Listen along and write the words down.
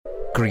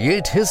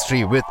Create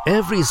history with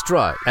every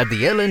stride at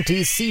the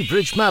L&T Sea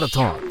Bridge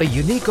Marathon, a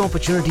unique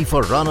opportunity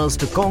for runners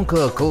to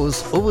conquer a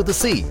course over the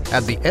sea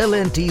at the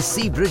L&T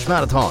Sea Bridge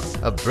Marathon,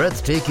 a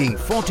breathtaking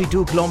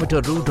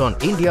 42-kilometer route on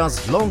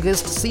India's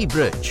longest sea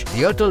bridge,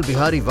 the Atal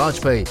Bihari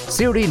Vajpayee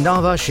Siri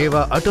Nava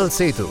Sheva Atal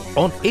Setu,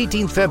 on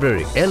 18th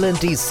February.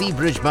 L&T Sea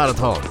Bridge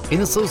Marathon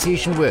in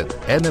association with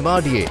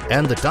MMRDA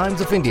and the Times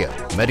of India.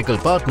 Medical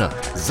partner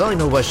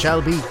Zainova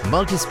Shalby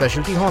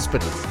Multi-Specialty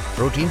Hospital.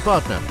 Protein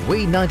partner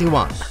Way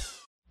 91.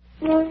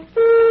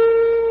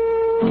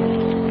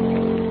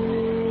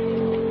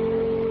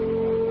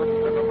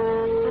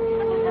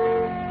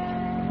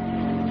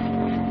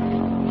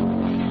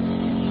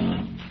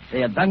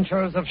 The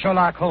Adventures of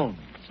Sherlock Holmes,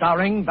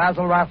 starring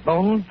Basil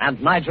Rathbone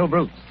and Nigel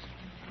Bruce.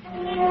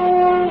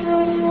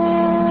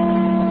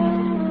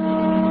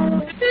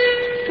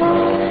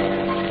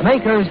 The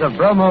makers of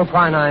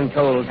bromoquinine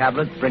cold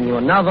tablets bring you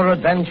another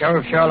adventure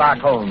of Sherlock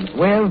Holmes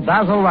with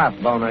Basil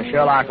Rathbone as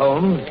Sherlock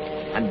Holmes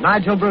and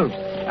Nigel Bruce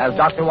as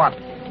Dr.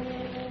 Watson.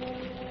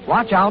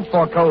 Watch out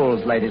for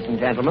colds, ladies and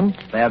gentlemen.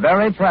 They are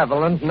very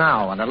prevalent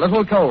now, and a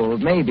little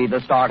cold may be the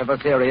start of a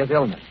serious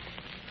illness.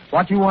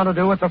 What you want to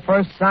do at the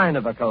first sign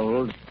of a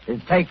cold is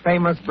take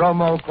famous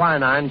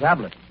bromoquinine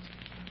tablets.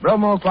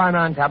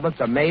 Bromoquinine tablets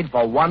are made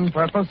for one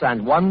purpose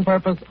and one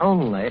purpose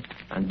only,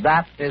 and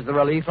that is the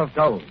relief of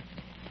colds.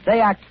 They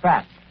act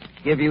fast,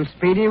 give you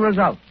speedy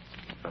results,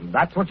 and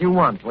that's what you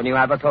want when you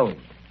have a cold.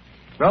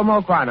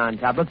 Bromoquinine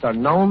tablets are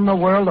known the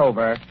world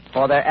over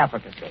for their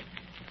efficacy.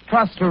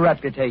 Trust your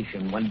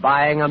reputation when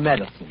buying a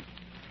medicine.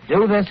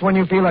 Do this when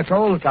you feel a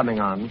cold coming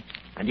on,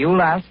 and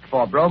you'll ask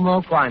for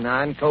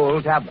bromoquinine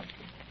cold tablets.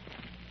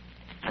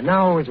 And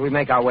now, as we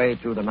make our way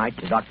through the night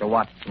to Dr.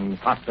 Watson's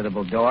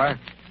hospitable door,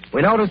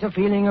 we notice a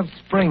feeling of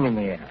spring in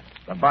the air.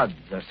 The buds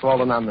are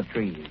swollen on the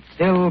trees,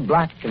 still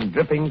black and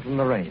dripping from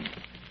the rain.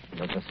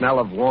 There's a smell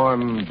of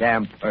warm,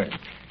 damp earth.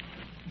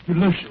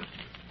 Delicious.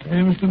 Hey,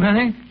 Mr.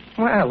 Manning?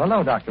 Well,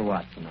 hello, Dr.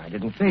 Watson. I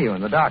didn't see you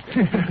in the dark.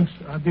 Yes,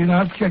 I've been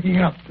out checking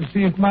up to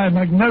see if my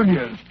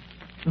magnolias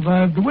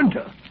survived the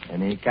winter.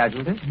 Any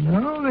casualties?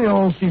 No, they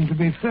all seem to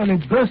be fairly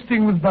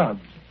bursting with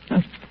buds.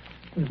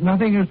 There's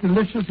nothing as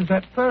delicious as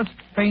that first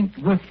faint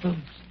whiff of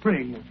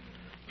spring.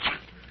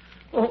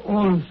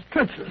 All is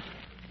treacherous.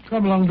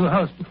 Come along to the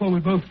house before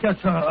we both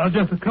catch our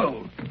death of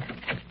cold.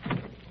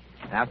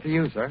 After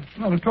you, sir.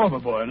 Not at all, my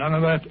boy. None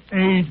of that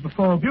age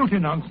before beauty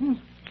nonsense.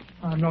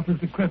 I'm not as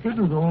decrepit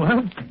as all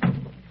that.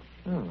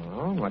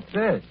 Oh, what's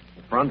this?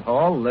 The front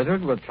hall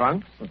littered with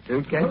trunks and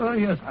suitcases? Oh,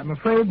 yes. I'm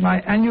afraid my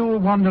annual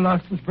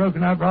wanderlust has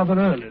broken out rather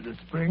early this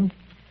spring.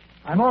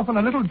 I'm off on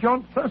a little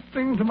jaunt first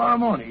thing tomorrow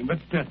morning, but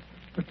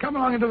come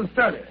along into the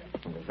study.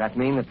 Does that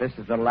mean that this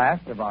is the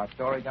last of our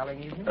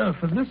storytelling evening?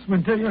 For this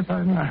winter, yes,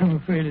 I'm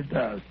afraid it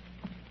does.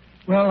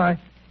 Well, I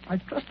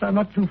trust I'm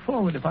not too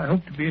forward if I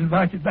hope to be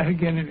invited back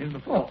again in the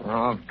fall.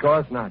 Oh, of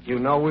course not. You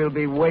know we'll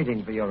be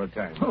waiting for your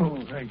return.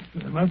 Oh, thanks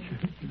very much.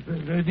 It's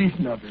very, very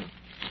decent of you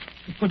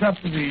to put up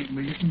with the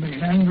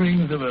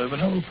meanderings of an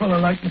old fellow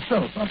like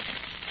myself. I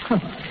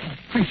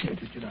appreciate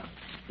it, you know.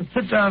 But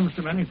sit down,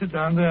 Mr. Manning. Sit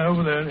down there,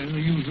 over there, in the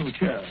usual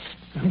chair.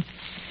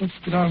 Let's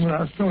get on with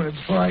our story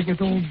before I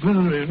get all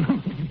glittery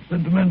and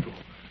sentimental.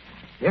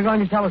 You're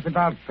going to tell us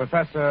about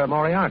Professor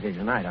Moriarty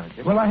tonight, aren't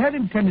you? Well, I had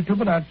intended to,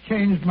 but I've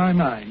changed my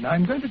mind.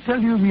 I'm going to tell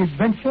you the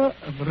adventure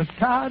of a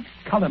retired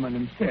Colourman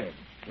instead.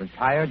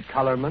 Retired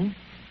Colourman?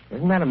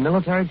 Isn't that a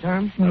military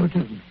term? No, it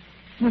isn't.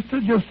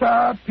 Mr.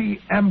 Josiah P.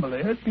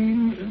 Amberley has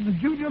been the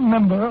junior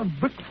member of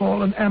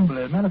Brickfall and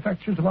Amberley,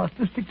 manufacturers of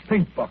artistic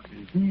paint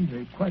boxes. He's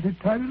quite a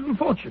tiny little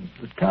fortune.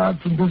 Retired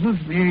from business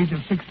at the age of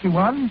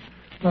 61,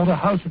 bought a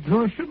house at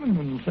Lewisham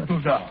and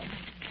settled down.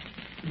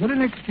 The very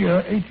next year,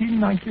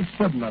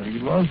 1897, I think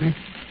it was,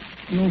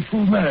 the old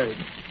fool married.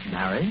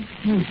 Married?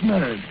 Yes,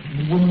 married.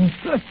 The woman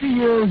 30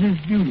 years his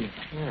junior.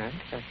 Yeah,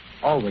 that's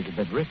always a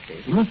bit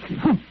risky. Risky?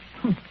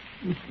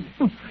 Risky.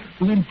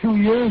 Within 2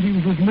 years, he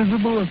was as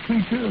miserable a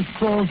creature as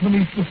crawls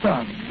beneath the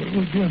sun.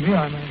 Oh, dear me,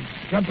 I'm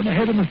jumping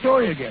ahead in the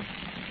story again.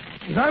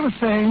 As I was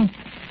saying,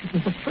 it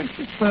was the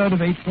 23rd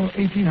of April,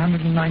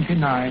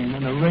 1899,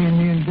 and a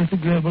rainy and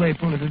disagreeable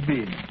April it had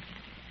been.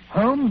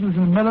 Holmes was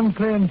in a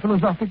melancholy and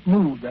philosophic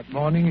mood that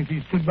morning as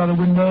he stood by the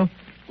window,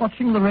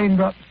 watching the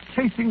raindrops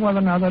chasing one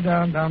another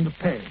down the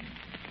pane.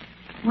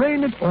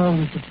 Rain had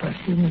always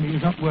depressed him when he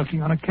was not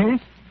working on a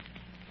case.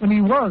 When he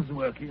was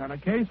working on a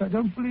case, I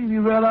don't believe he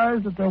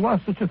realized that there was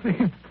such a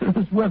thing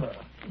as weather.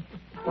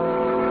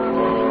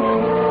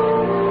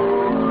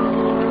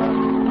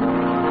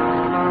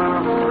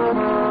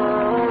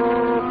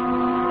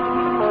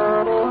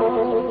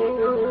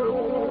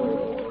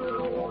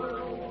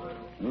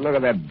 Look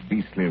at that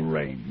beastly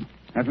rain.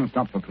 Hasn't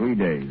stopped for 3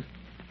 days.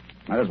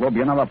 Might as well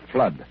be another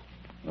flood.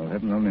 Well,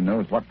 heaven only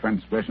knows what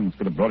transgressions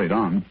could have brought it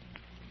on.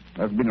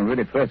 That's been a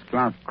really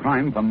first-class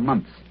crime for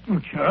months. Well,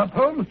 cheer up,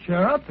 Holmes,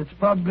 cheer up. It's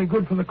probably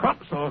good for the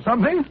crops or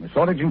something. The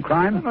shortage in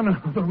crime? No.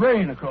 The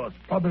rain, of course.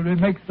 Probably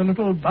makes the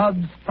little buds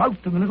sprout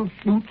and the little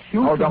shoots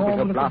shoot. Oh, don't be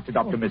so blasted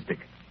optimistic.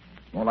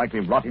 More likely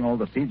rotting all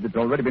the seeds that's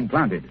already been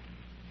planted.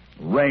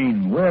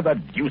 Rain. Where the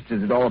deuce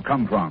does it all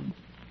come from?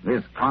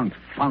 This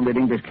confounded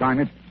English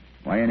climate.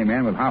 Why any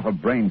man with half a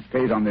brain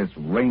stays on this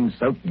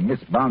rain-soaked,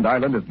 mist-bound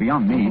island is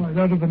beyond me. I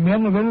doubt if the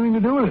men have anything to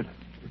do with it.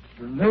 It's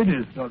the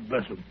ladies, God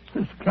bless them.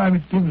 This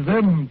climate gives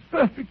them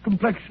perfect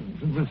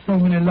complexions, and with so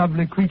many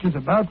lovely creatures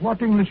about,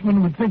 what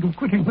Englishman would think of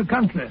quitting the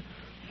country?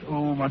 So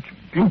much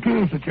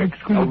beauty, such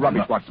exquisite... Oh,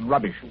 rubbish, Watson,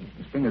 rubbish.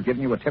 This thing has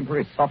given you a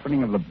temporary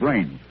softening of the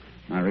brain.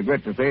 I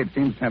regret to say it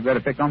seems to have that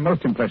effect on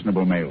most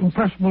impressionable males.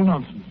 Impressionable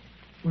nonsense.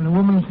 When a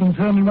woman's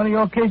concerned in one of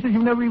your cases,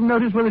 you never even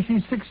notice whether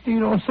she's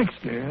 16 or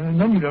 60.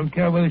 And then you don't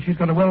care whether she's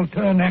got a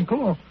well-turned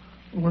ankle or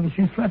whether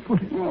she's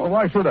flat-footed. Oh,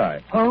 why should I?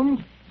 Holmes,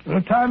 there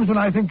are times when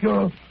I think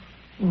you're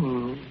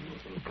a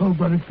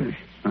cold-blooded fish.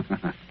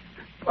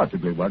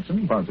 Possibly,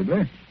 Watson,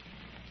 possibly.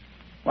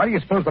 Why do you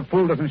suppose the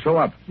fool doesn't show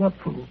up? What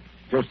fool?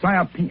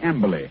 Josiah P.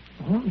 Amberley.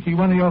 Oh, is he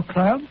one of your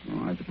crowd?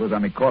 Oh, I suppose I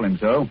may call him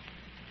so.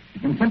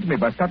 He's been sent to me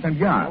by Scotland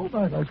Yard.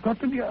 Oh, by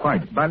Scotland Yard.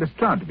 Quite. By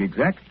Lestrade, to be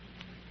exact.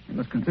 You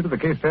must consider the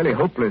case fairly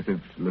hopeless if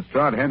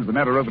Lestrade hands the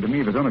matter over to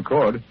me of his own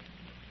accord.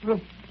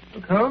 Look,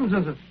 Holmes,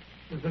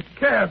 there's a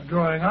cab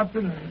drawing up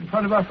in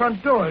front of our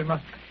front door.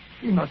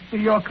 He must be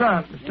your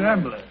client, Mr.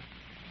 Amberley.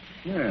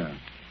 Yeah.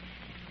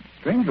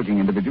 Strange-looking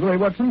individual, eh,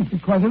 Watson?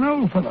 He's quite an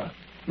old fellow.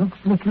 Looks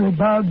literally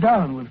bowed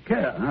down with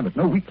care. Ah, but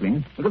no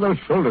weakling. Look at those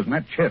shoulders and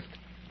that chest.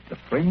 The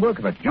framework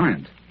of a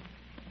giant.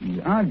 He's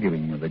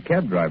arguing with the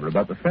cab driver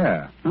about the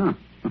fare. Huh.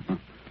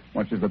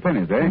 Watches the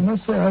pennies, eh? I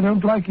must say I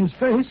don't like his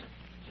face.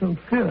 So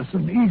fierce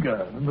and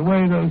eager, and the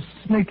way those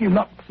snaky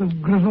locks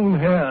of grizzled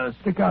hair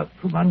stick out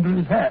from under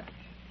his hat.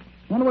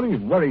 I wonder what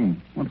he's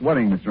worrying. What's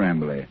worrying, Mr.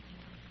 Amberley?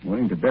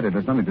 Worrying to bet it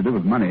has something to do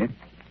with money.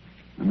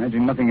 I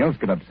imagine nothing else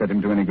could upset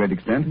him to any great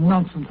extent.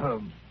 Nonsense,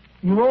 Holmes.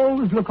 You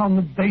always look on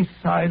the base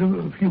side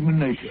of human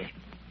nature.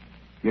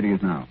 Here he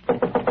is now.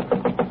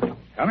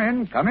 Come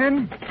in, come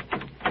in.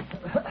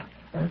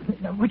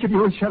 Which of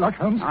you is Sherlock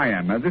Holmes? I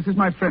am. This is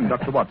my friend,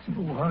 Dr. Watson.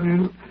 Oh, are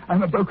you?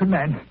 I'm a broken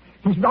man.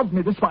 He's robbed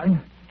me, the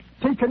swine.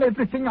 Taken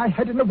everything I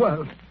had in the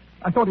world.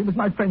 I thought he was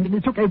my friend, and he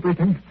took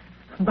everything.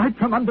 Right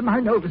from under my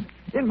nose,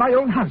 in my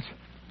own house.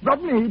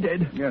 Robbed me, he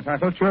did. Yes, I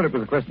thought sure it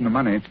was a question of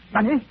money.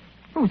 Money?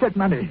 Who said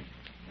money?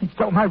 He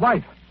stole my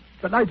wife,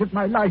 the light of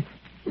my life,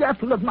 the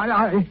apple of my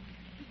eye.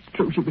 It's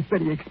true she was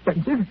very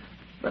expensive,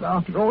 but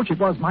after all, she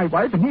was my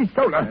wife, and he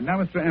stole her.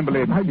 Now, Mr.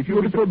 Amberley, My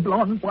beautiful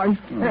blonde wife,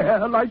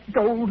 hair like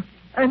gold,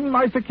 and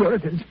my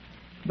securities.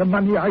 The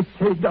money I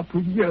saved up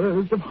with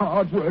years of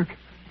hard work.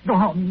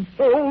 Gone,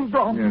 all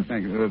gone. Yes,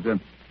 thank you.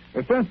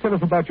 First, tell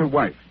us about your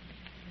wife.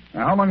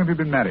 Now, how long have you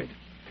been married?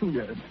 2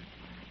 years.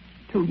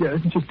 2 years,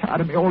 and she's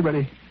tired of me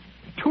already.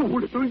 2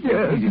 little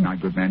years. Easy now,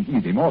 good man,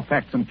 easy. More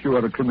facts and fewer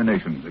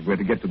recriminations if we're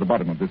to get to the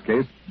bottom of this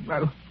case.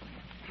 Well,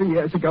 3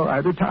 years ago I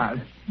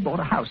retired. Bought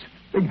a house.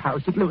 Big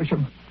house at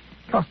Lewisham.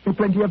 Cost me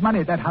plenty of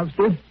money, that house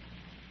did.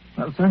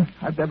 Well, sir,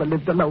 I've never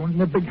lived alone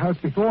in a big house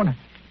before, and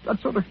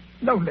got sort of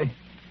lonely.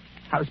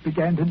 House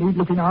began to need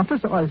looking after,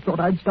 so I thought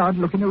I'd start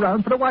looking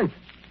around for a wife.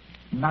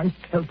 Nice,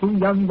 healthy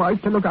young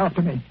wife to look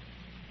after me.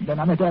 Then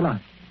I met Ella.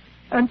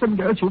 Handsome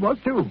girl she was,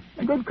 too.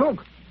 A good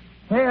cook.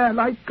 Hair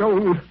like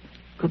gold.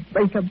 Could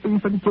bake a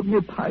beef and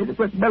kidney pie that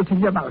would melt in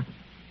your mouth.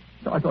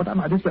 So I thought I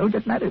might as well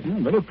get married.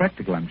 Very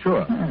practical, I'm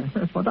sure. Yes,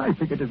 that's what I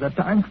figured at that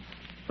time.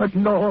 But,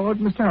 Lord,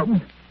 Mr.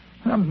 Holmes,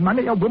 the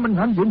money a woman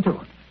runs into.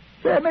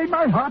 They made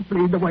my heart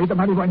bleed the way the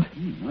money went.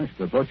 I should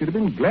have thought you'd have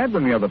been glad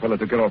when the other fellow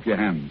took it off your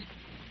hands.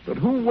 But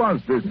who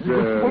was this, This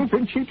wolf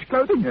in sheep's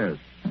clothing? Yes.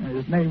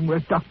 His name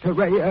was Dr.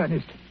 Ray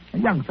Ernest, a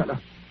young fellow.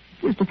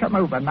 He used to come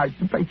over nights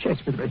and play chess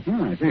with me.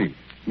 I see.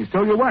 He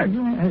stole your wife.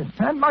 Yes,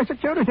 and my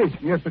securities.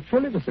 Yes, but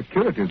surely the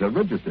securities are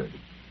registered.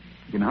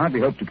 You can hardly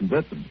hope to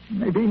convert them.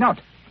 Maybe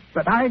not,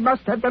 but I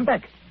must have them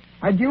back.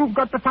 And you've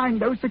got to find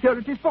those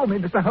securities for me,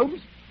 Mr. Holmes.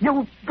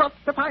 You've got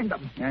to find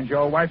them. And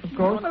your wife, of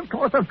course?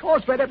 Well, of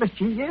course, wherever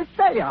she is,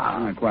 they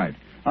are. Ah, quite.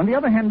 On the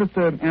other hand,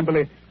 Mr.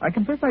 Amberley, I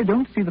confess I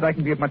don't see that I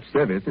can be of much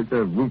service. It's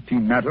a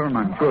routine matter, and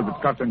I'm sure that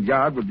Scotland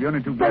Yard would be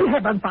only too glad... They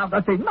haven't found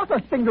a thing, not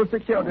a single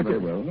security. Very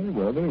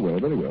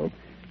well.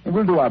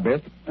 We'll do our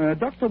best.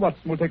 Dr.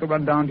 Watson will take a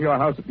run down to your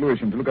house at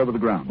Lewisham to look over the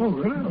ground. Oh,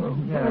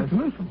 really? Yes.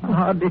 I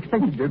hardly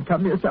expected you'd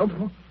come yourself.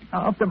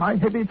 After my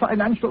heavy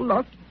financial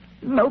loss,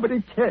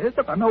 nobody cares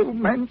if an old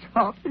man's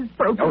heart is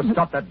broken. Oh,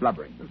 stop that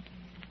blubbering.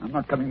 I'm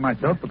not coming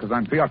myself because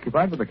I'm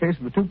preoccupied with the case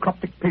of the 2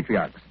 Coptic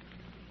patriarchs.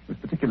 This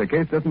particular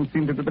case doesn't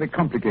seem to be very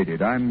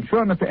complicated. I'm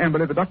sure, Mr.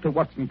 Amberley, that Dr.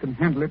 Watson can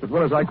handle it as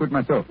well as I could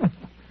myself.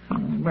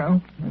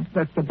 Well, if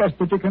that's the best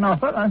that you can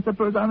offer, I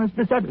suppose I must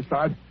be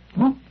satisfied.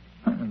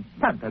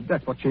 Pampered,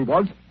 that's what she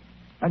was.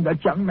 And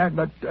that young man,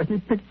 that dirty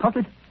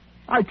pickpocket,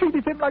 I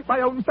treated him like my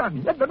own son.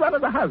 He had the run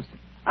of the house.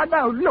 And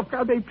now look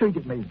how they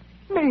treated me.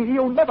 Me,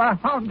 you never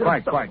harmed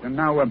us. Quite. And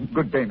now,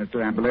 good day, Mr.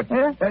 Amberley.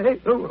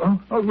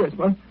 Yes.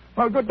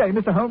 Well, good day,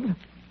 Mr. Holmes.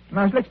 And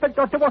I shall expect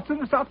Dr. Watson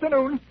this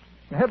afternoon.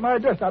 You have my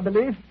address, I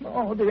believe.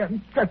 Oh, the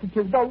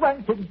ingratitude, the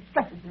rank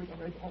ingratitude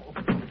of it all.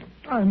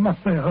 I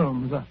must say,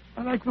 Holmes,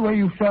 I like the way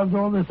you've shoved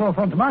all this off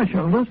onto my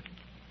shoulders.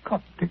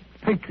 Coptic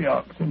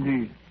patriarchs,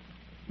 indeed.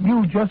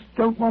 You just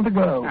don't want to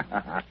go.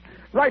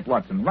 Right,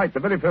 Watson, right, the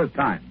very first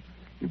time.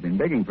 You've been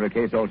begging for a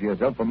case all to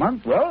yourself for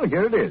months. Well,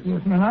 here it is.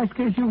 Yes, and a nice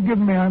case you've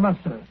given me, I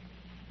must say.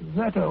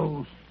 That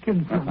old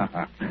skinflint.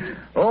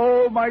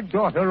 Oh, my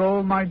daughter,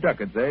 oh, my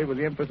ducats, eh? With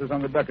the emphasis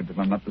on the ducats, if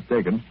I'm not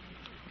mistaken.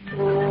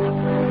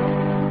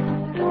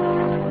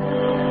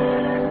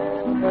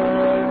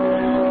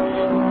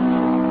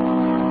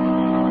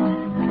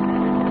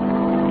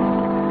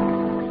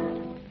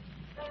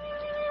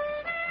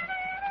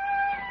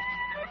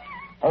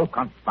 Oh,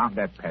 confound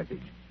that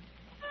passage.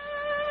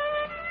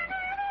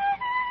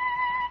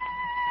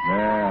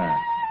 There.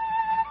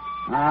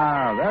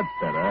 Ah, that's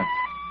better.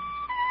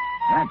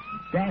 That's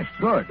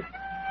dashed good.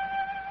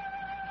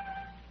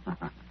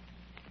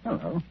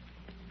 Hello.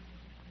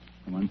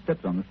 Someone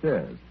steps on the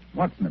stairs.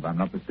 Watson, if I'm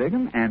not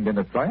mistaken, and in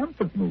a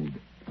triumphant mood.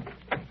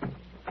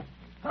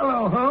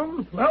 Hello,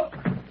 Holmes. Well,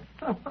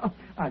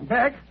 I'm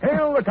back.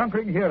 Hail the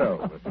conquering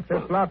hero. A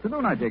successful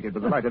afternoon, I take it,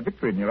 with the light of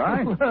victory in your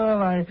eye.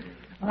 Well,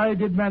 I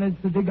did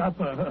manage to dig up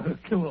a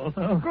tool.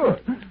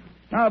 Good.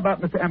 How about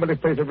Mr. Amberley's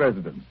place of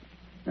residence?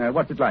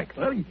 What's it like?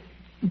 Well,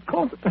 he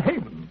calls it the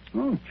Haven.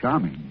 Oh,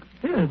 charming.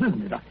 Yes,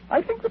 isn't it?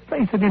 I think the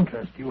place would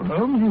interest you,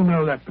 Holmes. You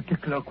know that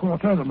particular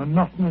quarter, the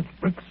monotonous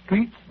brick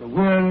streets, the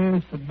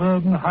weary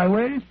suburban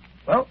highways.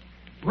 Well,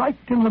 right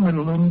in the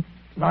middle of them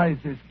lies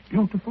this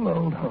beautiful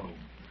old home,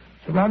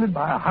 surrounded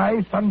by a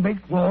high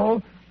sun-baked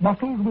wall,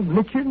 mottled with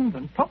lichens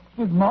and topped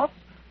with moss.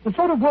 The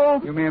sort of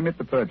wall... You may omit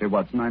the poetry,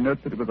 Watson. I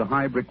note that it was a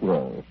high brick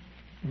wall.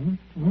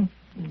 All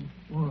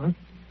right.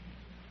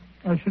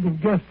 I should have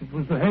guessed it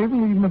was the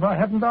Haven, even if I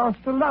hadn't asked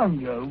a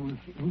lounger who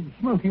was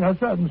smoking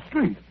outside in the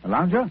street. A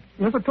lounger?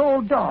 Yes, a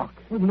tall, dark,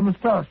 little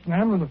moustached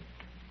man with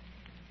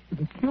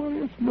a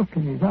curious look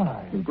in his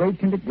eye. With great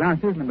tinted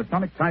glasses and a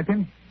Masonic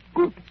type-in?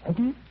 Good, have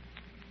you?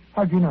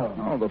 How do you know?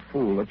 Oh, the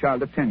fool. A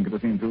child of 10 could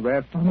have seen through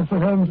that. Oh,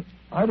 Mr. Holmes,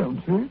 I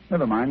don't see.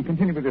 Never mind.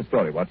 Continue with your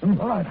story, Watson.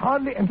 Well, I'd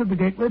hardly entered the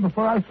gateway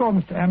before I saw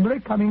Mr.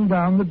 Amberley coming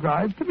down the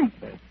drive to meet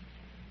me.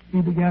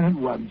 He began at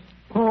once,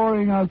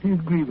 pouring out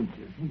his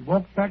grievances. We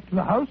walked back to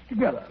the house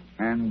together.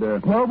 And,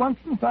 Well, once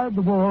inside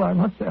the wall, I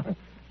must say,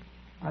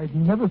 I'd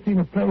never seen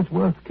a place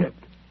worse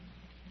kept.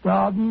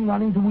 Garden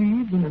running to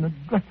weeds and in a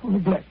dreadful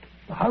neglect.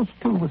 The house,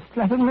 too, was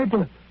slatternly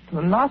to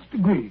the last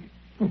degree.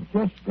 It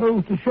just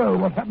goes to show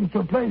what happens to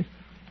a place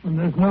when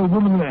there's no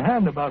womanly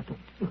hand about to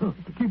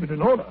keep it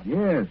in order.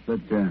 Yes, but,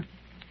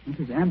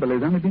 Mrs.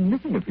 Amberley's only been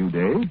missing a few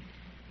days.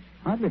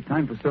 Hardly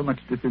time for so much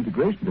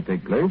disintegration to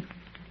take place.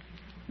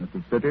 Must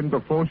have set in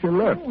before she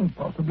left. Oh,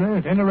 possibly.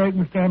 At any rate,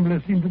 Mr. Amberley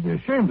seemed to be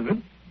ashamed of it.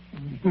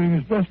 He's doing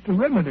his best to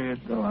remedy it,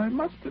 though I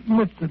must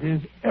admit that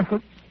his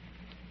efforts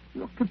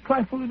looked a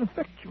trifle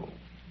ineffectual.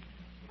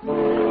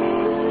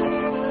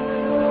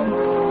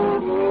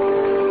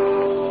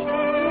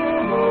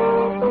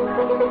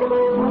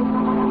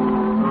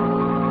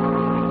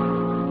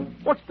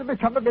 What's to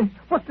become of me?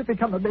 What's to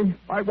become of me?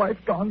 My wife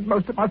gone,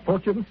 most of my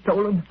fortune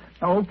stolen.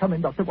 Oh, come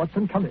in, Dr.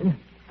 Watson, come in.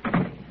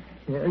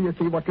 Here you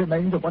see what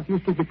remains of what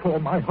used to be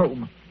called my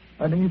home.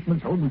 An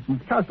Englishman's home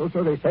is castle,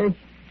 so they say.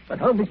 But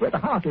home is where the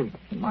heart is.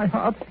 In my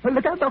heart. Well,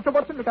 look out, Dr.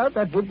 Watson, look out.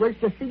 That woodwork's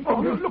just been...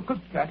 Oh, look at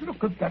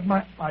that.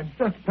 My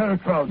best pair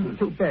of trousers.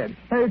 Too bad.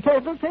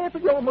 Careful,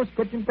 you're almost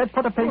getting that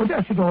pot of paint. Oh,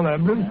 dash it all,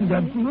 Amberley. This is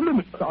absolute the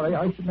limit. Sorry,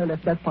 I shouldn't have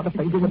left that pot of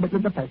paint in the middle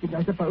of the passage,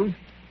 I suppose.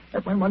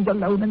 That when one's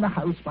alone in the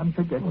house, one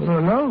forgets it.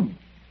 Alone?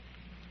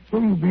 So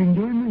you've been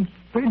doing this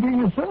painting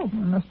yourself?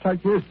 Must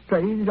strike you a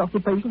strange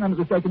occupation under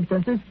the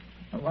circumstances.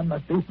 One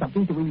must do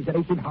something to ease an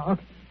aching heart.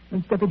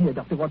 And step in here,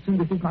 Dr. Watson.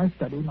 This is my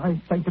study, my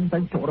sanctum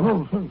sanctorum.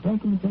 Oh,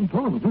 sanctum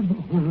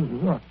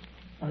sanctorum.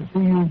 I see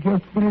you've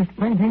just finished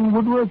painting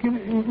woodwork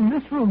in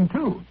this room,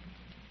 too.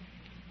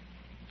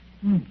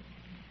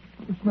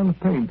 The smell of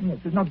paint. Yes,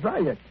 it's not dry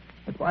yet.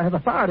 That's why I have a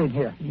fire in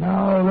here.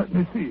 Now, let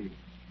me see.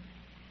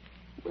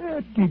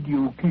 Where did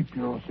you keep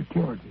your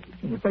security?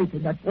 In the safe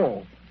in that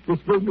wall. This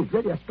room is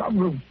really a strong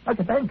room, like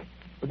a bank,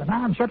 with an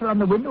iron shutter on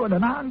the window and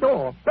an iron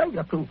door,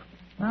 burglar-proof.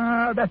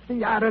 Ah, that's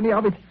the irony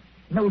of it.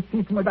 No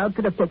thief from without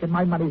could have taken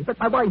my money, but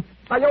my wife,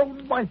 my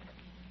own wife.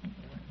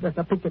 There's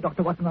a picture,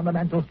 Dr. Watson, on the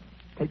mantel,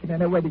 taken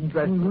in a wedding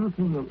dress.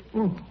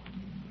 Oh,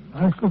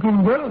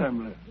 nice-looking girl,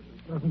 Emily.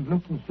 Doesn't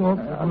look the sort...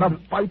 the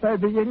viper,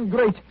 the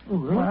ingrate. Oh,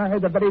 really? Why,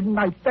 that very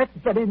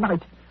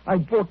night, I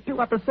bought 2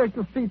 upper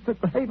circle seats at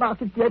the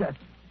Haymarket Theatre.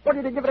 What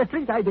did you give her a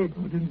treat, I did?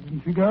 Oh,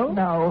 didn't she go?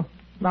 No.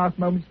 Last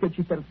moment said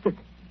she felt sick.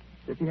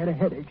 Said she had a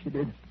headache, she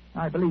did.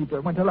 I believed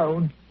her, went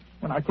alone.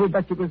 When I came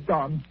back, she was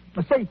gone.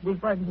 The safe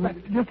was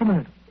ransacked. Just a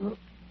minute.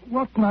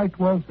 What night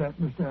was that,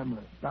 Mr.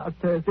 Emily? Last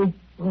Thursday.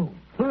 Oh,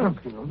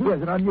 Thursday, was it?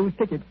 Here's an unused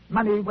ticket.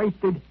 Money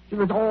wasted. She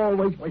was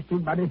always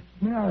wasting money.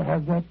 May I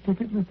have that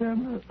ticket, Mr.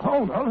 Emily?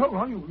 Hold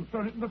on. You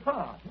thrown it in the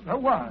fire. No,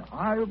 why?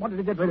 I wanted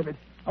to get rid of it.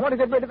 I want to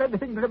get rid of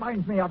everything that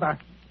reminds me of her.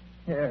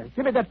 Here,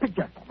 give me that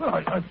picture. Well,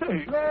 I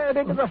say... There,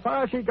 into the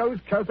fire she goes,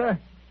 Cursor.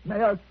 May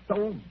her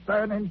soul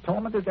burn in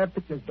torment as that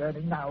picture's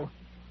burning now.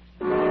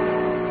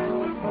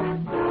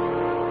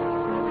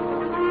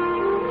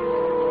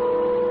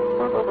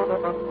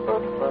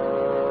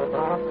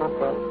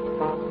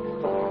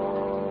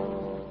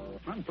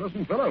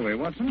 Unpleasant fellow,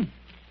 Watson.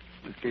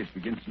 This case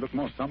begins to look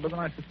more somber than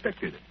I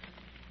suspected.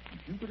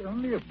 You could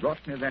only have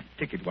brought me that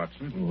ticket,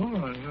 Watson.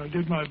 Oh, I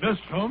did my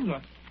best, Holmes.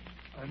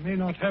 I may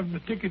not have the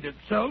ticket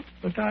itself,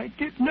 but I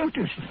did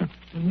notice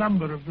the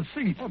number of the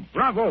seat. Oh,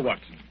 bravo,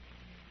 Watson.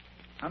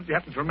 How did you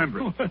happen to remember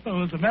it?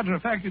 Well, as a matter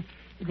of fact,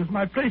 it was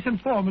my place in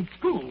form at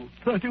school,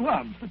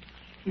 31.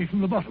 See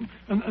from the bottom.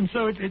 And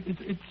so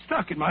it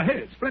stuck in my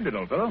head. Splendid,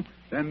 old fellow.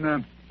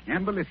 Then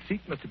Amberley's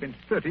seat must have been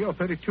 30 or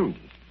 32.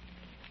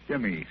 Dear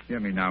me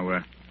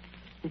now.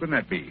 Who can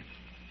that be?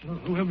 Well,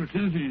 whoever it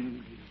is,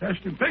 he's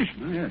dashed impatient.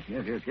 Oh, yes.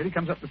 Here he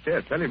comes up the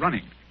stairs, fairly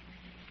running.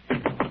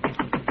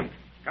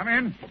 Come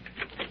in.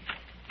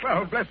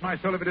 Well, bless my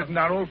soul if it isn't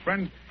our old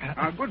friend,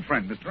 our good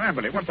friend, Mr.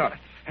 Amberley. What's up?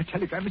 A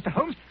telegram, Mr.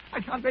 Holmes.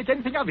 I can't make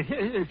anything of it.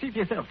 Here, see for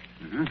yourself.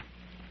 Uh-huh.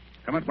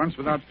 Come at once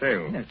without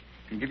fail. Yes.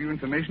 Can give you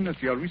information as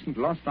to your recent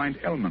loss signed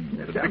Elman,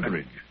 Yes, the Elman.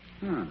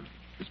 vicarage.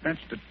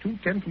 Dispatched at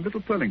 2:10 from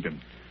Little Purlington.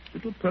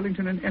 Little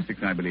Purlington in Essex,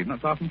 I believe,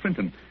 not far from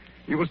Frinton.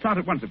 You will start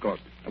at once, of course.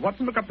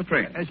 Watson, look up the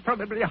train. It's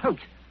probably a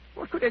hoax.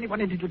 What could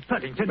anyone in Little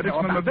Purlington But it's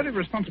know from a about? very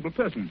responsible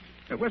person.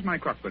 Where's my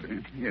crockford?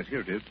 Yes,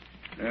 here it is.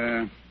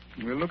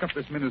 We'll look up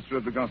this minister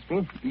of the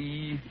gospel.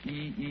 E.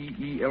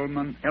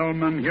 Elman.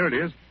 Here it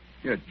is.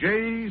 Yeah,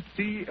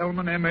 J.C.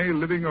 Elman, M.A.,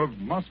 living of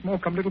Mossmore,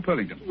 come Little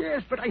Purlington.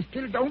 Yes, but I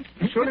still don't...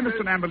 Surely,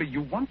 Mr. Amberley,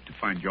 you want to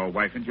find your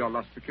wife and your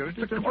lost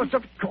security, don't you?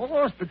 Of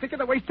course, but think of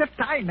the waste of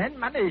time and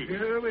money.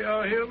 Here we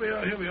are. Here's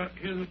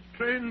a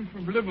train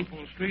from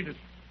Liverpool Street at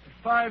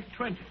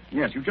 5:20.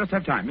 Yes, you just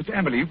have time. Mr.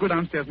 Amberley, you go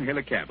downstairs and hail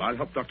a cab. I'll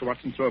help Dr.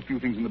 Watson throw a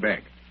few things in the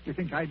bag. You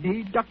think I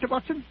need Dr.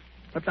 Watson?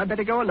 Perhaps I'd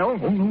better go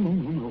alone. Oh,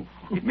 no.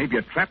 It may be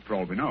a trap for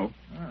all we know.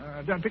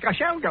 I don't think I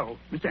shall go.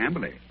 Mr.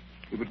 Amberley,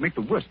 it would make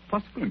the worst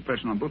possible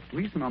impression on both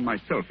police and on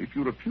myself if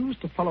you refused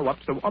to follow up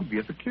so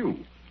obvious a clue.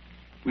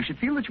 We should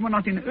feel that you were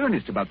not in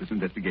earnest about this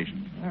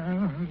investigation.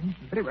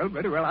 Very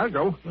well, I'll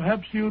go.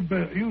 Perhaps you'd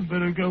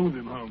better go with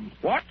him, Holmes.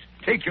 What?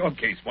 Take your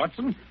case,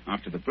 Watson.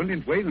 After the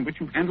brilliant way in which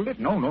you've handled it?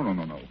 No.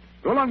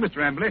 Go along, Mr.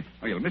 Amberley,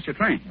 or you'll miss your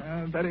train.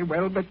 Very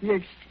well, but the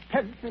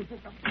expenses...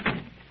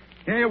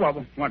 Here you are,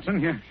 Watson.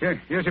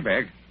 Here's your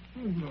bag.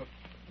 Look,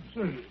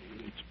 sir,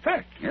 it's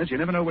packed. Yes, you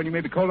never know when you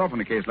may be called off on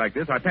a case like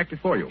this. I packed it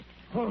for you.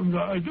 Holmes,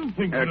 I do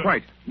think that...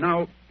 Quite.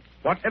 Now,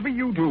 whatever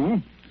you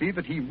do, see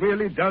that he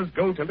really does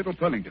go to Little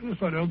Purlington. Yes,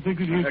 I don't think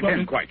it is...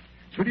 Again, quite.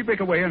 Should he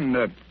break away and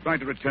try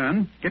to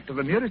return, get to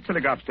the nearest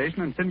telegraph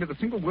station and send me the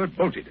single word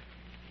bolted.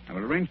 I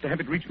will arrange to have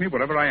it reach me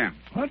wherever I am.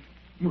 What?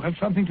 You have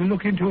something to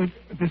look into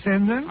at this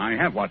end, then? I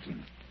have,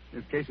 Watson.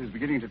 This case is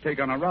beginning to take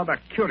on a rather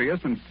curious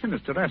and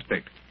sinister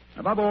aspect.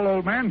 Above all,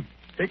 old man,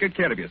 take good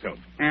care of yourself.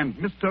 And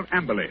Mr.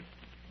 Amberley.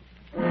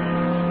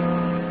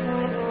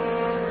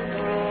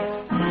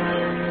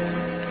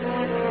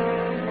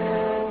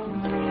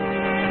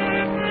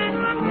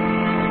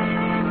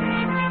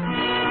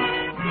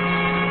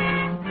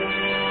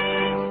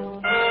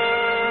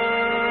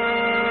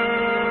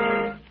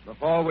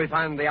 Before we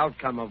find the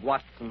outcome of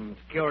Watson's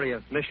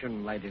curious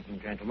mission, ladies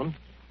and gentlemen,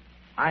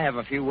 I have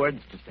a few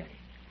words to say.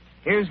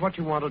 Here's what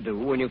you want to do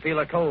when you feel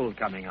a cold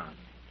coming on.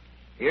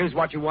 Here's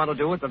what you want to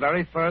do at the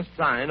very first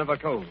sign of a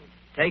cold.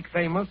 Take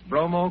famous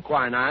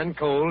bromoquinine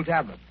cold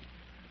tablets.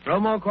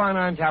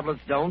 Bromoquinine tablets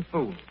don't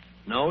fool.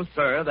 No,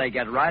 sir, they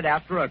get right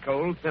after a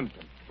cold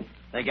symptom.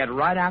 They get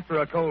right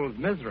after a cold's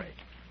misery.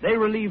 They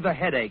relieve the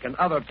headache and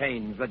other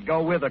pains that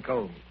go with a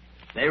cold.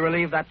 They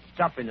relieve that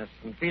stuffiness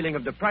and feeling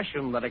of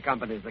depression that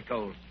accompanies the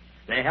cold.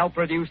 They help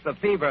reduce the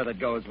fever that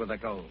goes with a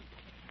cold.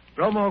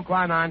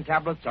 Bromoquinine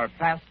tablets are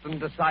fast and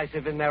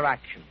decisive in their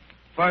action.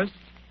 First,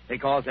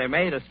 because they're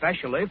made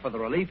especially for the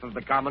relief of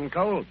the common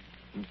cold.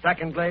 And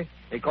secondly,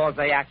 because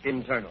they act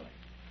internally.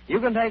 You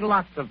can take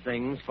lots of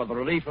things for the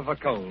relief of a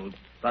cold,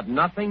 but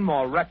nothing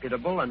more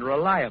reputable and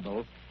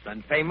reliable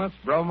than famous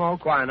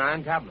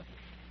bromoquinine tablets.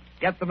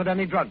 Get them at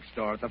any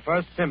drugstore at the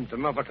first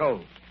symptom of a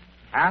cold.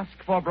 Ask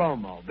for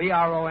bromo,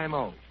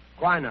 B-R-O-M-O,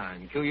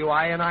 quinine,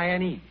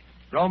 Q-U-I-N-I-N-E,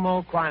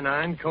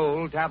 bromoquinine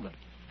cold tablets.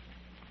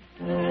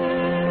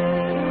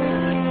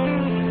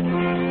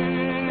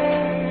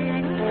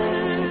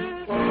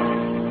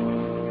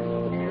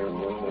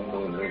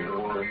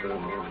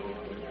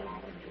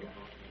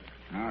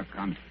 Ah,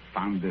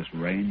 confound this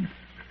rain.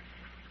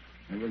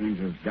 Everything's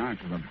as dark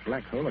as a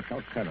black hole of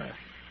Calcutta.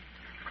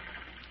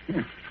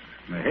 Here,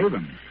 the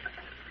haven.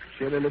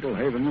 Chilly little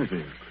haven this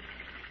is.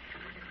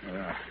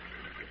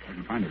 I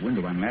can find a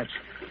window unlatched.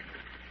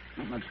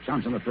 Not much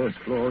chance on the first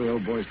floor. The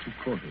old boy's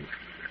 2/4.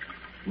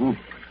 Ooh.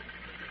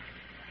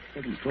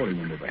 Second-story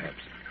window,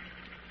 perhaps.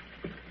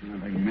 Now,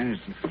 if I can manage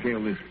to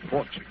scale this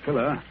porch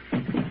pillar.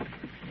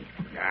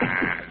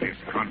 This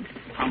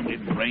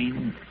confounded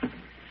rain.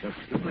 It's as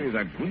slippery as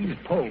a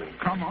greased pole.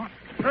 Come on.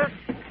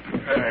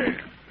 Hey,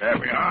 there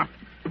we are.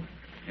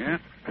 Yeah.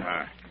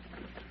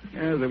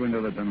 There's the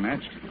window that's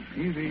unlatched.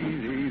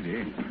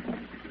 Easy.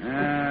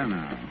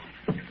 Now.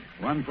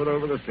 1 foot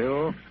over the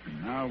sill.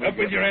 Now Up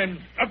with your hands.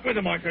 Up with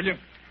them, I tell you.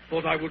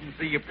 Thought I wouldn't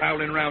see you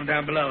prowling around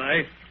down below,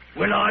 eh?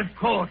 Well, I've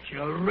caught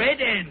you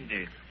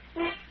red-handed.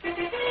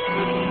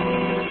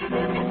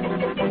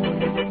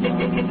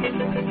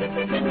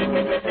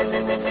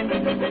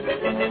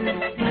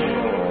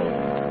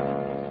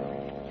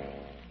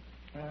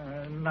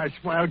 nice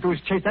wild goose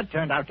chase that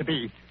turned out to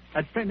be.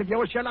 That friend of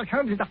yours, Sherlock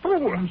Holmes, is a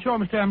fool. I'm sure,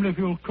 Mr. Ambley, if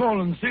you'll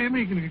call and see him,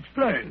 he can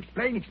explain.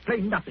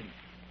 Explain nothing.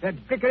 That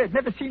vicar had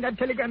never seen that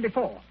telegram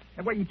before.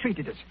 The way he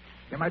treated us.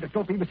 You might have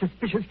thought we were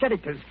suspicious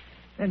characters.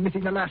 Then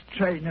missing the last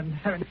train and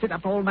having to sit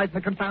up all night in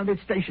the confounded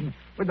station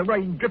with the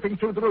rain dripping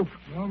through the roof.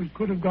 Well, we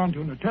could have gone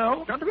to an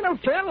hotel. Gone to an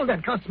hotel?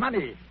 That costs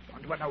money.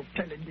 Gone to an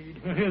hotel,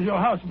 indeed. Well, here's your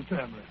house, Mr.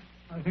 Ambley.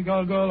 I think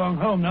I'll go along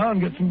home now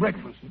and get some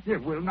breakfast. You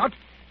will not.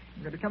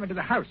 I'm going to come into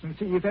the house and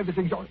see if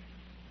everything's all...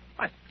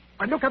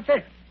 I look up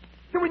there.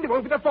 The window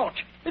over the porch.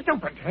 It's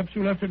open. Perhaps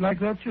you left it like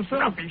that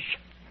yourself. Rubbish.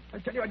 I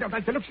tell you, I don't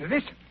like the looks of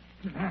this.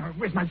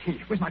 Where's my key?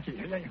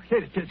 Here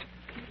it is.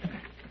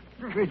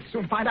 We'll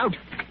soon find out.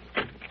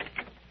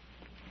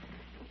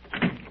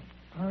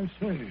 I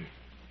say,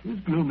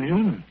 it's gloomy,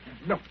 isn't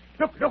it?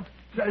 Look.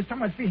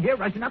 Someone's been here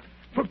right enough.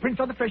 Footprints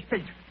on the fresh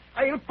paint.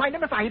 I'll find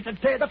them if I have to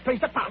tear the place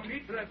apart. Don't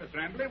need for that, Mr.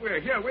 Ambley.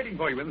 We're here waiting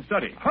for you in the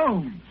study.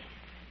 Holmes!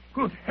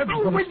 Good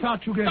heavens, what a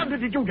start you get. How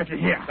did you get in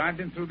here? Dived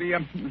in through the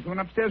through an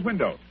upstairs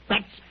window.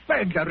 That's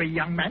burglary,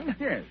 young man.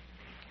 Yes.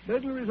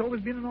 Burglary has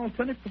always been an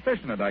alternate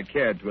profession, and I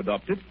cared to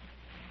adopt it.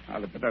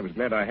 I'll admit I was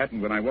glad I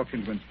hadn't when I walked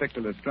into Inspector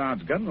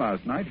Lestrade's gun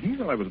last night. He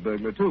thought I was a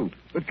burglar, too.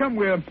 But come,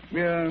 we're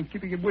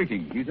keeping him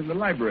waiting. He's in the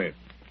library.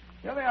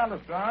 Here they are,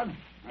 Lestrade.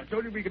 I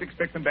told you we could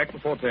expect them back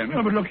before 10.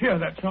 No, but look here,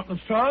 that's not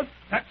Lestrade.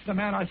 That's the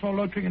man I saw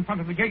loitering in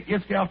front of the gate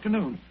yesterday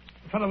afternoon.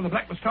 The fellow with the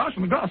black moustache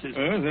and the glasses.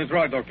 That's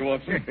right, Dr.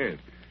 Watson. Yes.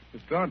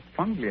 Lestrade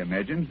fondly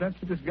imagines that's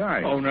the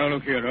disguise. Oh, now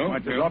look here, no.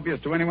 It's as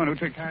obvious to anyone who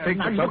takes the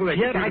trouble. Look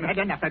here, I've had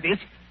enough of this.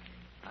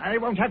 I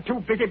won't have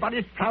two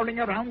busybodies prowling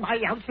around my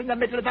house in the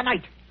middle of the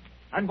night.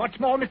 And what's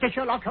more, Mr.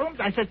 Sherlock Holmes,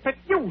 I suspect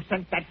you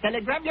sent that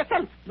telegram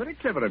yourself. Very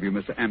clever of you,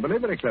 Mr. Amberley,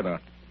 very clever.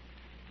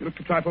 You looked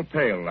a trifle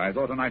pale. I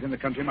thought a night in the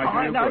country might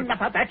do you no, good.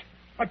 enough of that.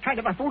 What kind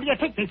of a fool do you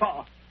take me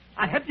for?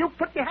 I'll have you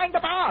put behind the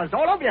bars,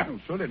 all of you. Oh,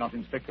 surely not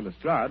Inspector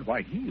Lestrade.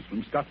 Why, he's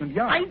from Scotland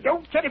Yard. I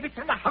don't care if it's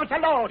from the House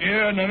of Lords.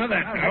 Yeah, none of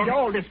that. You're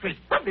all disgraced,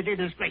 publicly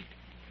disgraced.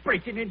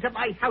 Breaking into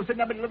my house in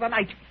the middle of the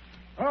night.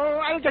 Oh,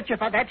 I'll get you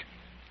for that.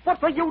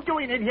 What were you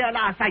doing in here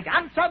last night?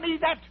 Answer me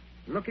that.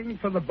 Looking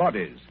for the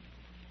bodies.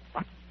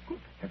 What?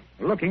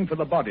 Looking for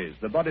the bodies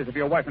of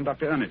your wife and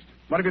Dr. Ernest.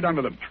 What have you done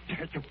with them?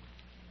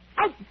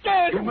 How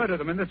dare You you? murdered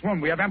them in this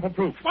room. We have ample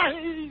proof. Why,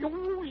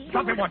 you...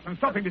 Stop him, Watson.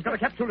 Stop him. He's got a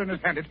capsule in his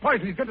hand. It's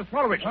poison. He's going to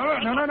swallow it. No.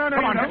 Come on, no.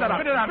 spit it out.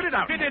 Spit it out. Spit it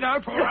out. Spit it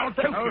out, or I'll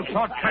kill Oh, you.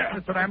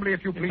 shortcut, Mr. Ambley,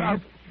 if you please. No.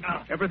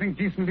 Everything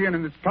decently and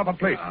in its proper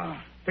place.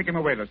 Take him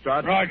away,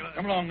 Lestrade. Right,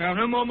 come along now.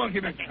 No more monkey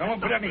business. I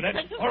won't put up with that.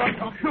 All right,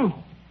 come. Phew.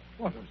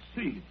 What a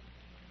scene.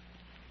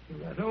 So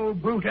that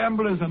old brute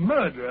Amble is a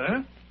murderer,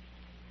 eh?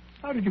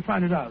 How did you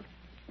find it out?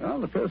 Well,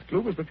 the first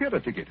clue was the theater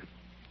ticket,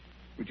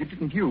 which you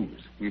didn't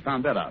use. We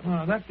found that out.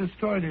 Oh, that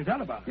destroyed his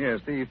alibi. Yes,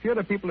 the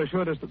theater people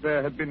assured us that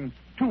there had been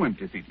 2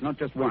 empty seats, not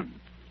just one.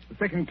 The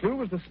second clue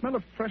was the smell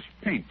of fresh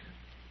paint.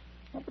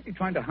 What was he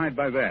trying to hide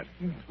by that?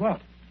 Yes,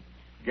 what?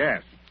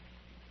 Gas.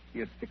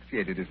 He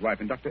asphyxiated his wife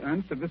and Dr.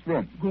 Ernst in this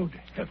room. Good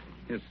heavens.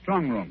 His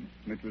strong room,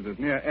 which was as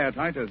near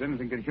airtight as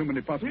anything could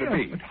humanly possibly Yes,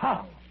 be. but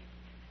how?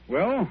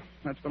 Well,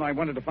 that's what I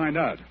wanted to find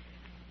out.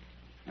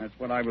 That's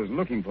what I was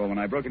looking for when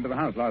I broke into the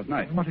house last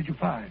night. And what did you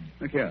find?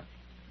 Look here.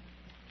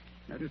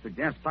 Notice the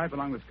gas pipe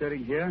along the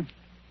skirting here?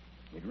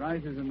 It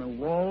rises in the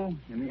wall,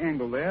 in the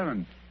angle there,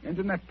 and ends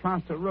in that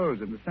plaster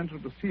rose in the center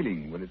of the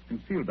ceiling where it's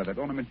concealed by that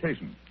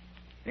ornamentation.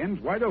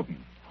 Ends wide open.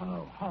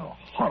 How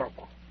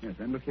horrible. Yes,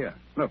 and look here.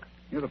 Look,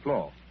 near the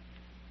floor.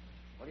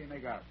 What do you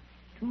make out?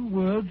 2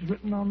 words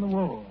written on the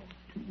wall.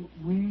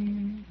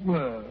 We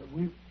were.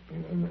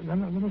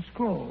 Then a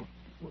scroll.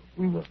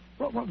 We were.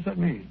 What does that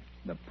mean?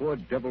 The poor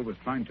devil was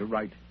trying to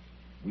write,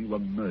 "We were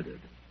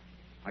murdered."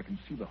 I can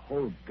see the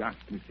whole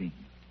ghastly scene.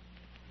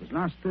 It was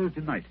last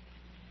Thursday night.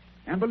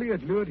 Amberley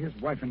had lured his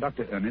wife and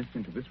Dr. Ernest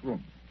into this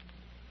room.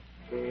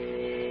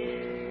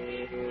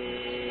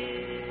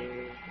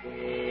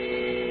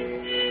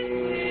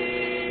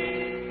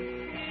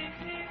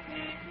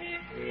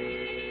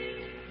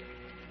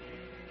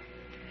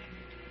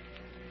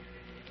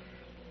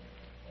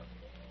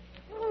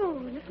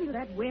 Oh, listen to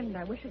that wind.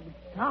 I wish it would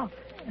stop.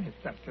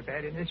 It's not so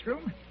bad in this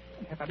room.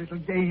 Have a little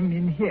game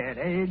in here,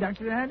 eh,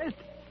 Dr. Ernest?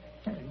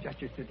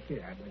 Just you sit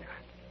here, will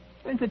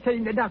you?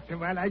 Entertain the doctor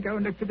while I go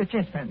and look for the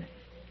chessmen.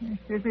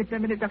 Excuse me for a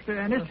minute, Dr.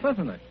 Ernest.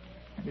 Certainly.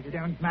 And if you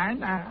don't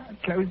mind, I'll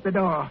close the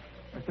door.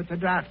 Or such a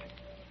draft.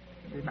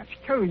 It'll be much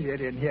cozier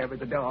in here with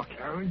the door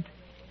closed.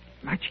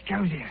 Much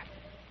cozier.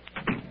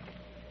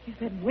 If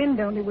that wind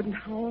only wouldn't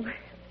howl.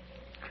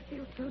 I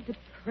feel so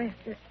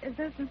depressed. As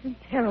though something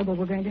terrible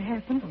were going to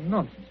happen. Oh,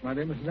 nonsense, my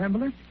dear Mrs.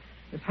 Amberley.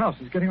 This house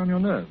is getting on your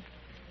nerves.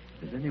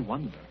 If there's any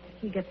wonder.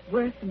 He gets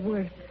worse and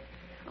worse.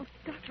 Oh,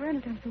 Dr.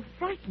 Ernest, I'm so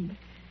frightened.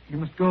 You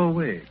must go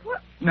away.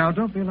 What? Now,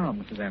 don't be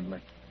alarmed, Mrs.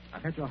 Amberley.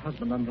 I've had your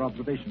husband under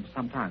observation for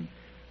some time.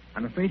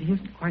 I'm afraid he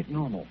isn't quite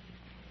normal.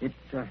 It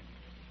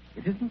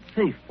isn't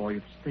safe for you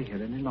to stay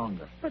here any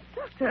longer. But,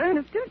 Dr.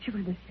 Ernest, don't you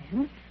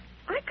understand?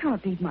 I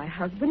can't leave my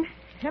husband.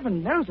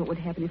 Heaven knows what would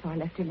happen if I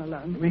left him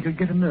alone. We could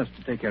get a nurse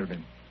to take care of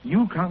him.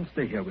 You can't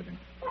stay here with him.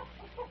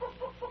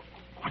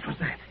 What was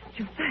that?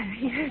 Josiah,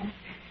 he heard us.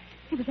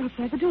 He was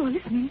outside the door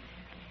listening.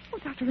 Oh,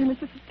 Dr. Ennis,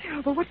 this is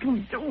terrible. What can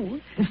we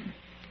do? Listen.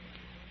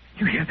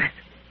 You hear that?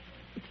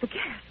 It's the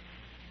gas.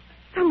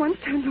 Someone's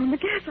turned on the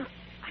gas.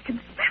 I can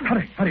smell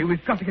it. Hurry.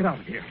 We've got to get out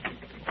of here.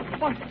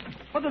 What?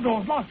 The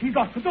door's locked. He's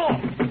locked the door.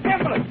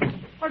 Emily!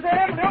 I say,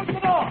 Emily, open the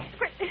door!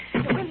 Quick,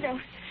 the window.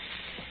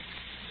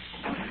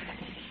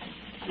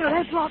 No,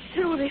 that's locked,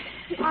 too.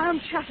 The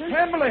iron's shuttered.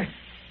 Emily,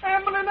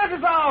 let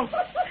us out!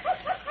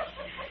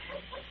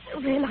 You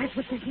realize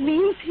what this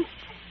means? He's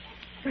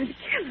going to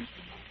kill us.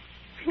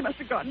 He must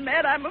have gone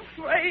mad, I'm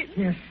afraid.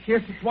 Yes,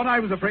 it's what I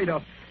was afraid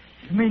of.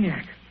 A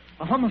maniac.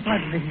 A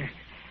homicidal maniac.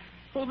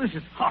 Oh, this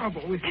is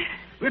horrible.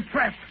 We're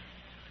trapped.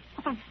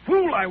 What a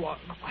fool I was.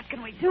 What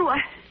can we do?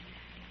 I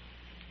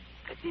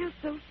feel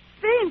so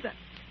faint.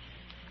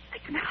 I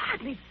can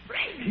hardly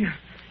breathe.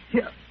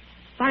 Here.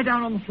 Lie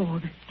down on the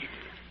floor.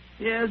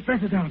 Yeah, it's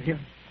better down here.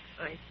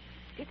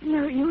 It's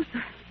no use.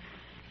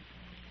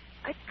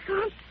 I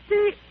can't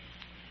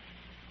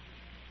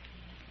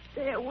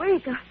stay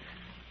awake.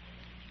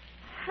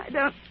 I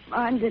don't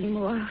mind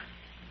anymore.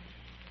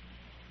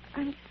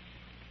 I'm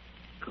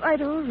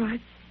quite all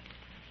right.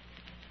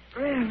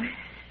 Really.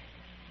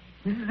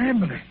 Mrs.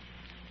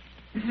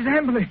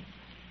 Emily.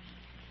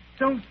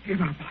 Don't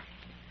give up.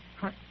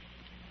 I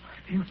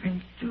feel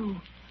things, too.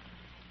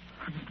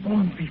 I must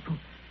warn people.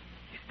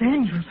 It's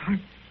dangerous.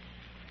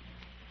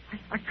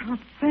 I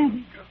can't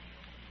think.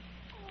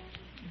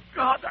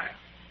 God,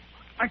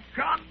 I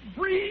can't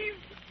breathe.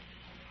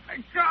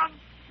 I can't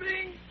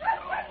think.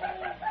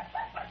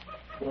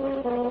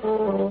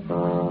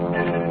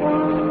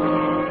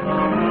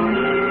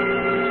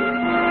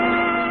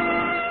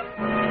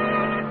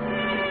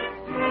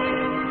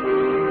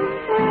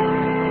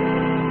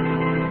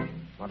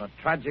 What a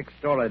tragic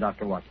story,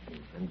 Dr. Watson.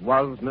 And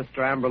was Mr.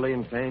 Amberley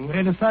insane?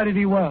 They decided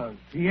he was.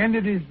 He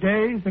ended his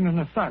days in an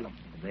asylum.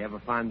 Did they ever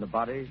find the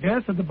body?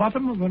 Yes, at the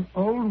bottom of an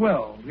old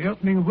well, the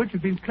opening of which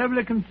had been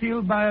cleverly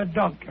concealed by a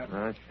dog catcher.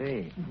 I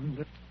see.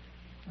 And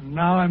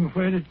now I'm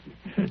afraid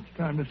it's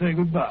time to say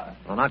goodbye.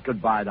 Well, not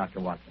goodbye, Dr.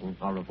 Watson.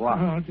 Au revoir.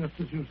 Oh, just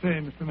as you say,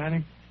 Mr.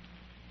 Manning.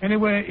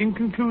 Anyway, in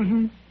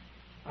conclusion,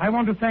 I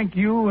want to thank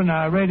you and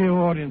our radio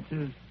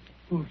audiences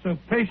who so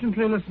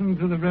patiently listened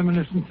to the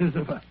reminiscences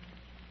of a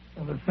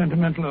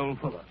sentimental old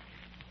fellow.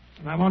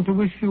 And I want to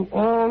wish you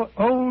all,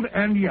 old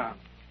and young,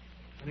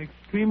 an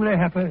extremely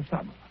happy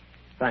summer.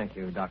 Thank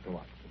you, Dr.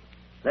 Watson.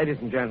 Ladies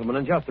and gentlemen,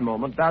 in just a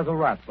moment, Basil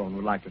Rathbone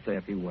would like to say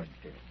a few words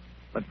here.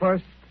 But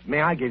first,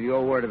 may I give you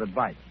a word of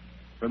advice?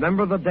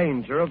 Remember the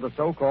danger of the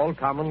so-called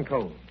common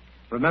cold.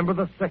 Remember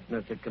the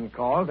sickness it can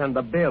cause and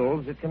the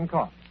bills it can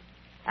cost.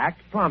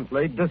 Act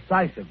promptly,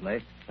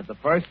 decisively, at the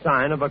first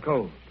sign of a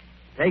cold.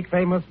 Take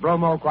famous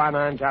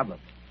bromoquinine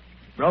tablets.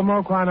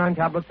 Bromoquinine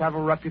tablets have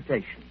a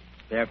reputation.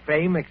 Their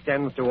fame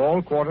extends to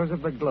all quarters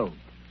of the globe.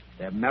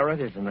 Their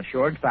merit is an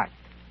assured fact.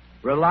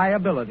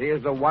 Reliability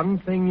is the one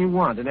thing you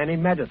want in any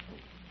medicine,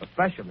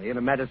 especially in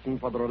a medicine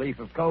for the relief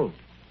of cold.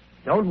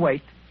 Don't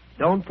wait.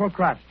 Don't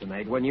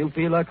procrastinate when you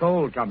feel a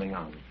cold coming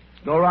on.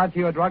 Go right to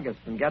your druggist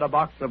and get a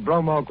box of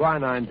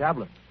bromoquinine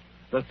tablets.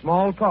 The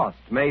small cost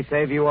may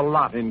save you a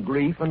lot in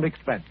grief and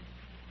expense.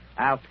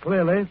 Ask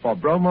clearly for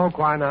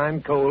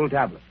bromoquinine cold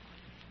tablets.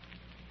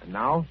 And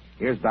now,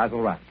 here's Basil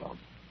Rathbone.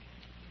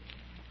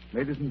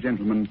 Ladies and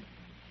gentlemen,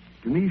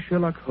 to me,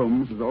 Sherlock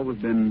Holmes has always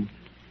been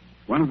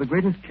one of the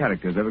greatest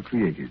characters ever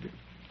created.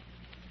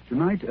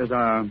 Tonight, as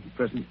our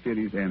present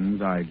series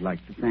ends, I'd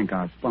like to thank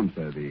our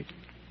sponsor, the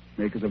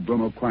makers of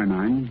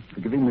bromoquinine,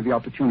 for giving me the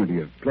opportunity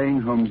of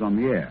playing Holmes on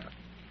the air,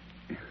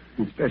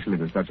 especially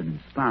with such an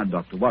inspired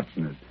Dr.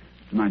 Watson as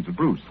Nigel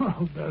Bruce.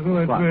 Oh,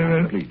 Basil,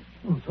 Quiet, please.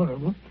 Oh, sorry,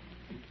 what?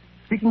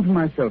 Speaking for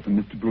myself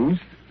and Mr. Bruce,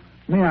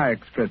 may I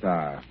express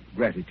our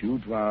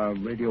gratitude to our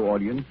radio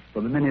audience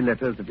for the many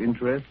letters of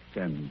interest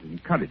and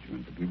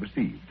encouragement that we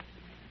received.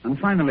 And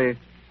finally,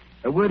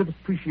 a word of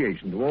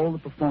appreciation to all the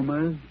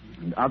performers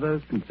and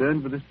others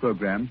concerned with this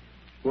program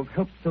who have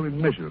helped so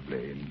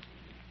immeasurably in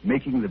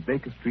making the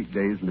Baker Street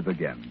days live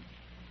again.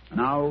 And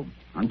now,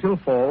 until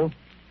fall,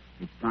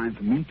 it's time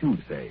for me, too,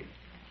 to say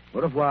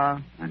au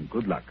revoir and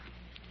good luck.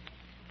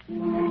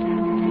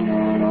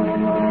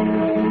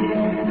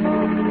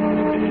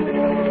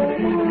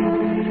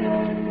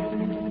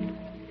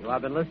 You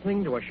have been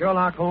listening to a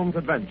Sherlock Holmes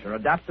adventure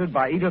adapted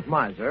by Edith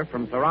Meiser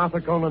from Sir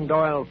Arthur Conan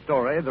Doyle's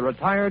story, The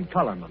Retired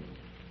Colourman,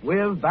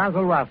 with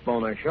Basil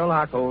Rathbone as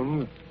Sherlock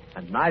Holmes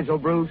and Nigel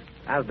Bruce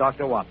as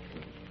Dr. Watson.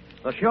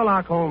 The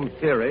Sherlock Holmes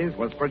series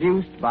was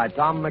produced by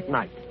Tom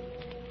McKnight.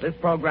 This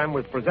program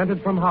was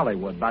presented from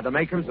Hollywood by the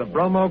makers of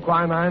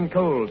bromoquinine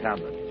cold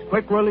tablets.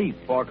 Quick relief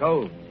for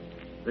colds.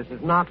 This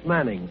is not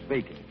Manning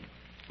speaking.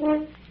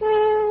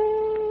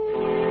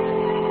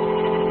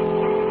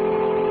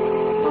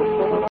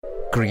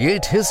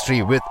 Create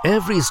history with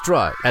every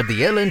stride at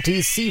the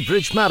L&T Sea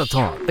Bridge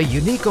Marathon, a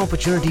unique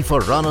opportunity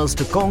for runners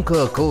to conquer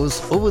a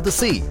course over the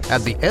sea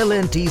at the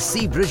L&T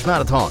Sea Bridge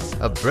Marathon,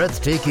 a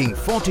breathtaking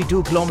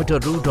 42-kilometer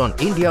route on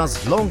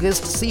India's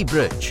longest sea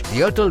bridge,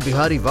 the Atal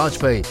Bihari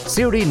Vajpayee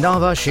Siri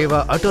Nava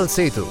Sheva Atal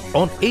Setu,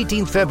 on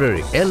 18th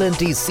February.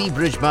 L&T Sea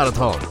Bridge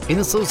Marathon in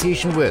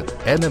association with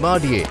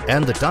MMRDA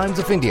and the Times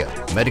of India.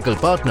 Medical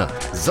partner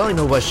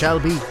Zainova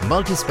Shalby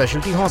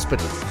Multi-Specialty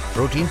Hospital.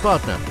 Protein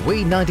partner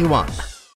Way 91.